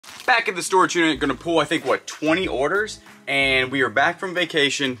back at the storage unit, gonna pull, I think, what, 20 orders? And we are back from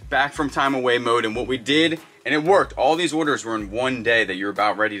vacation, back from time away mode, and what we did, and it worked. All these orders were in one day that you're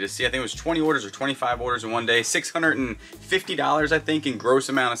about ready to see. I think it was 20 orders or 25 orders in one day, $650, I think, in gross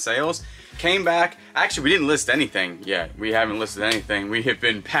amount of sales. Came back, actually we didn't list anything yet. We haven't listed anything. We have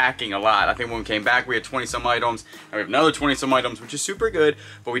been packing a lot. I think when we came back we had 20 some items, and we have another 20 some items, which is super good.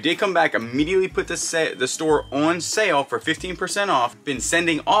 But we did come back, immediately put the store on sale for 15% off, been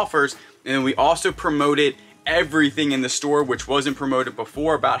sending offers, and then we also promoted everything in the store which wasn't promoted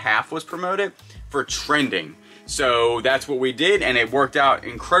before. About half was promoted for trending. So that's what we did, and it worked out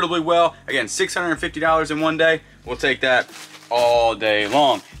incredibly well. Again, $650 in one day. We'll take that all day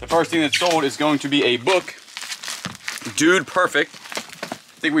long. The first thing that's sold is going to be a book, Dude Perfect.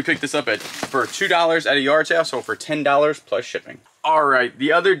 I think we picked this up for $2 at a yard sale, so for $10 plus shipping. All right,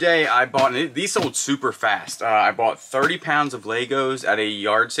 the other day I bought, and these sold super fast. I bought 30 pounds of Legos at a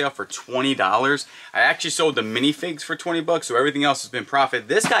yard sale for $20. I actually sold the minifigs for 20 bucks, so everything else has been profit.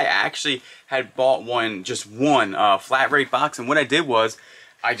 This guy actually had bought just one flat rate box, and what I did was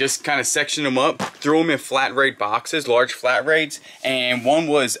I just kind of sectioned them up, threw them in flat rate boxes, large flat rates, and one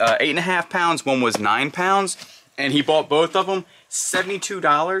was 8.5 pounds, one was 9 pounds, and he bought both of them.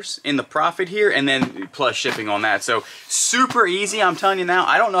 $72 in the profit here, and then plus shipping on that. So super easy, I'm telling you now.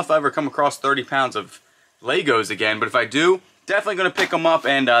 I don't know if I ever come across 30 pounds of Legos again, but if I do, definitely gonna pick them up,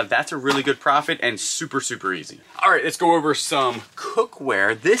 and that's a really good profit and super, super easy. All right, let's go over some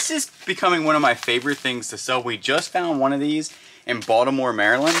cookware. This is becoming one of my favorite things to sell. We just found one of these in Baltimore,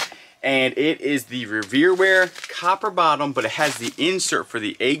 Maryland, and it is the Revereware copper bottom, but it has the insert for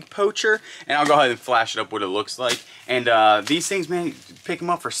the egg poacher, and I'll go ahead and flash it up what it looks like. And these things, man, you pick them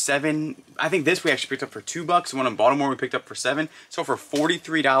up for $7. I think this we actually picked up for $2. The one in Baltimore we picked up for $7. So for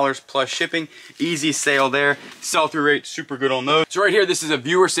 $43 plus shipping. Easy sale there. Sell-through rate super good on those. So right here, this is a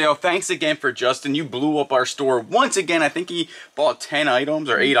viewer sale. Thanks again for Justin. You blew up our store once again. I think he bought 10 items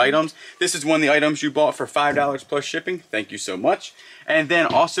or 8 items. This is one of the items you bought for $5 plus shipping. Thank you so much. And then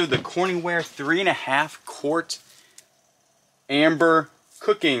also the Corningware 3.5 quart amber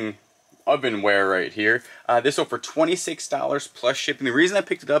cooking ovenware right here. This sold for $26 plus shipping. The reason I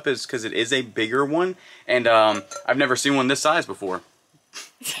picked it up is because it is a bigger one, and I've never seen one this size before.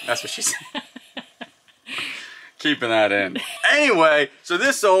 That's what she said. Keeping that in. Anyway, so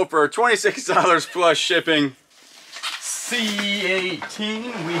this sold for $26 plus shipping.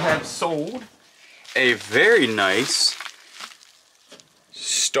 C18, we have sold a very nice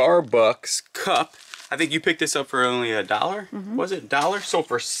Starbucks cup. I think you picked this up for only $1. Mm-hmm. Was it $1? So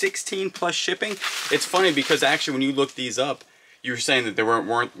for 16 plus shipping. It's funny because actually when you look these up, you were saying that they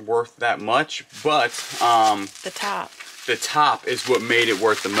weren't worth that much, but the top is what made it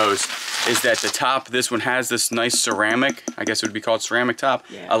worth the most. Is that the top, this one has this nice ceramic, I guess it would be called ceramic top.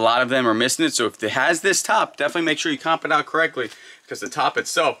 Yeah. A lot of them are missing it, so if it has this top, definitely make sure you comp it out correctly, because the top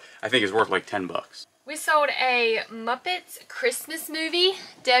itself, I think, is worth like 10 bucks. We sold a Muppets Christmas movie.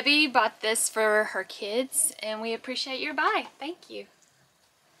 Debbie bought this for her kids, and we appreciate your buy. Thank you.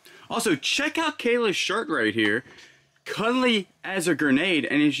 Also, check out Kayla's shirt right here. Cuddly as a grenade,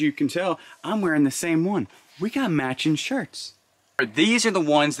 and as you can tell, I'm wearing the same one. We got matching shirts. These are the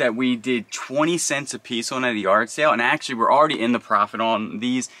ones that we did 20 cents a piece on at a yard sale, and actually we're already in the profit on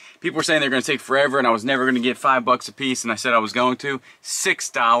these. People were saying they're going to take forever, and I was never going to get $5 a piece, and I said I was going to.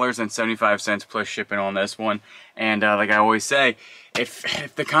 $6.75 plus shipping on this one. And like I always say,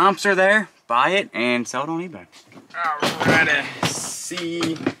 if the comps are there, buy it and sell it on eBay. Alrighty,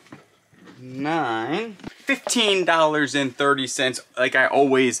 C9, $15.30. Like I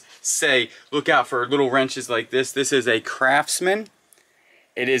always say, look out for little wrenches like this. This is a Craftsman.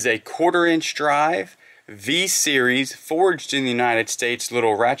 It is a 1/4-inch drive, V-Series, forged in the United States.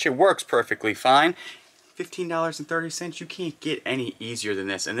 Little ratchet, works perfectly fine. $15.30. You can't get any easier than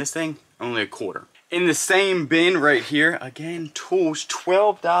this. And this thing, only $1/4. In the same bin right here, again, tools,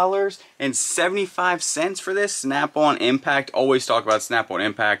 $12.75 for this. Snap-on impact, always talk about Snap-on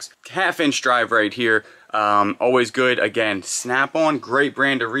impacts. 1/2-inch drive right here, always good. Again, Snap-on, great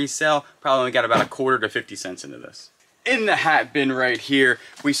brand to resell. Probably only got about $1/4 to 50 cents into this. In the hat bin right here,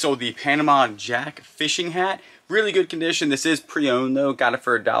 we sold the Panama Jack fishing hat. Really good condition. This is pre-owned though. Got it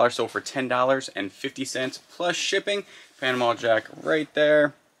for $1, sold for $10.50 plus shipping. Panama Jack right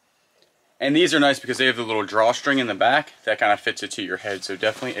there. And these are nice because they have the little drawstring in the back that kind of fits it to your head. So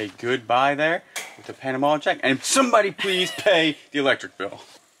definitely a good buy there with the Panama Jack. And somebody please pay the electric bill.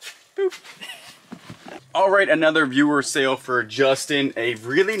 Boop. All right, another viewer sale for Justin. A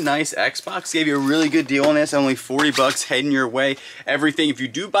really nice Xbox. Gave you a really good deal on this. Only 40 bucks heading your way. Everything. If you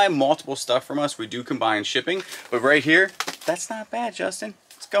do buy multiple stuff from us, we do combine shipping. But right here, that's not bad, Justin.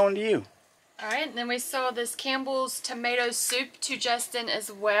 It's going to you. Alright, then we sold this Campbell's tomato soup to Justin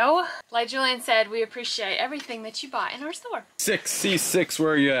as well. Like Julian said, we appreciate everything that you bought in our store. C6,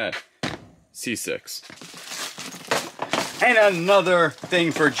 where are you at? C6. And another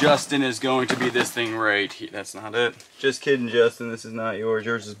thing for Justin is going to be this thing right here. That's not it. Just kidding, Justin. This is not yours.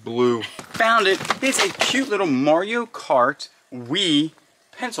 Yours is blue. Found it. It's a cute little Mario Kart Wii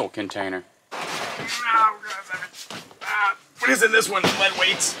pencil container. What is in this one? Lead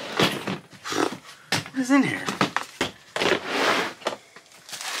weights. What is in here?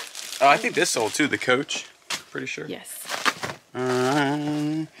 Oh, I think this sold too. The Coach. Pretty sure. Yes.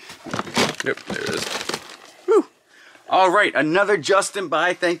 Yep, there it is. Whew. All right, another Justin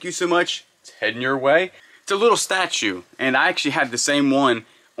buy. Thank you so much. It's heading your way. It's a little statue, and I actually had the same one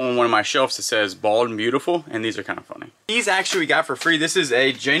on one of my shelves that says Bald and Beautiful, and these are kind of funny. These actually we got for free. This is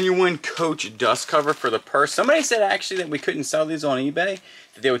a genuine Coach dust cover for the purse. Somebody said actually that we couldn't sell these on eBay,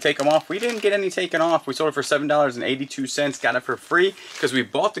 that they would take them off. We didn't get any taken off. We sold it for $7.82, got it for free because we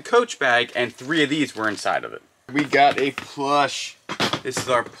bought the Coach bag and 3 of these were inside of it. We got a plush. This is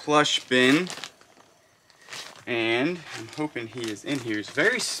our plush bin. And I'm hoping he is in here. He's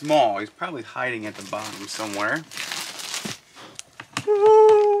very small. He's probably hiding at the bottom somewhere.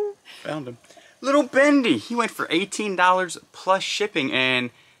 Woo! Found him. Little Bendy. He went for $18 plus shipping,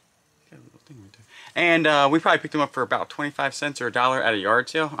 and we probably picked him up for about 25 cents or $1 at a yard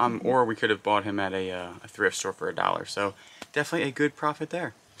sale. Or we could have bought him at a thrift store for $1. So definitely a good profit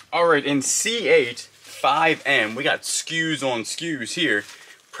there. All right, in C8 5M, we got SKUs on SKUs here.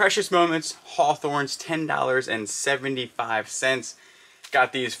 Precious Moments Hawthorns, $10.75.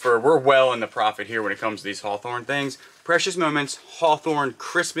 Got these for, we're well in the profit here when it comes to these Hawthorn things. Precious Moments Hawthorn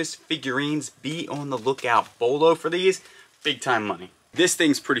Christmas figurines. Be on the lookout. Bolo for these. Big time money. This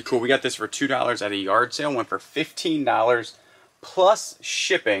thing's pretty cool. We got this for $2 at a yard sale. Went for $15 plus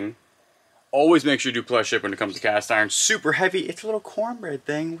shipping. Always make sure you do plus ship when it comes to cast iron. Super heavy. It's a little cornbread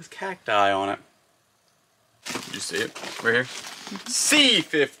thing with cacti on it. Did you see it? Right here.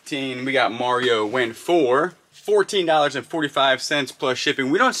 C15. We got Mario. Went for $14.45 plus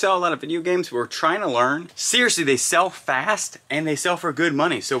shipping. We don't sell a lot of video games. We're trying to learn. Seriously, they sell fast and they sell for good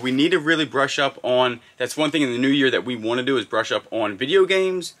money. So we need to really brush up on, that's one thing in the new year that we want to do is brush up on video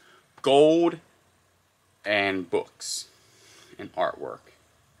games, gold, and books, and artwork.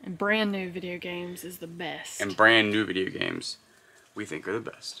 And brand new video games is the best. And brand new video games we think are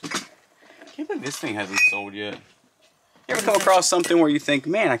the best. I can't believe this thing hasn't sold yet. You ever come across something where you think,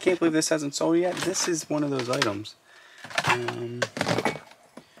 man, I can't believe this hasn't sold yet? This is one of those items.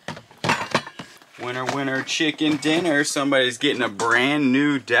 Winner, winner, chicken dinner. Somebody's getting a brand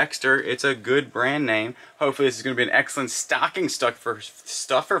new Dexter. It's a good brand name. Hopefully this is going to be an excellent stocking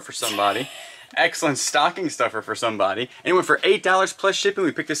stuffer for somebody. Excellent stocking stuffer for somebody. And it went for $8 plus shipping.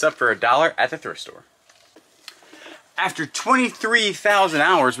 We picked this up for $1 at the thrift store. After 23,000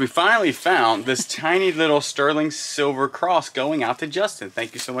 hours, we finally found this tiny little sterling silver cross going out to Justin.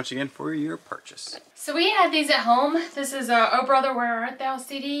 Thank you so much again for your purchase. So we had these at home. This is a Oh Brother Where Art Thou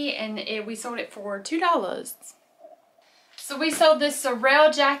CD, and we sold it for $2. So we sold this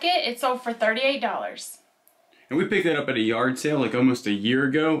Sorrel jacket. It sold for $38. And we picked that up at a yard sale like almost a year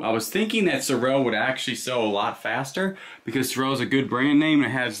ago. I was thinking that Sorrel would actually sell a lot faster because Sorrel is a good brand name. It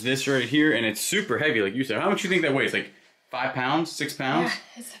has this right here and it's super heavy like you said. How much do you think that weighs? Like 5 pounds, 6 pounds?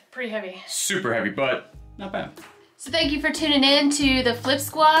 Yeah, it's pretty heavy. Super heavy, but not bad. So thank you for tuning in to the Flip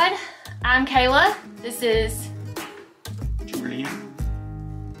Squad. I'm Kayla. This is Julian.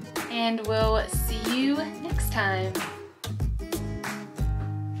 And we'll see you next time.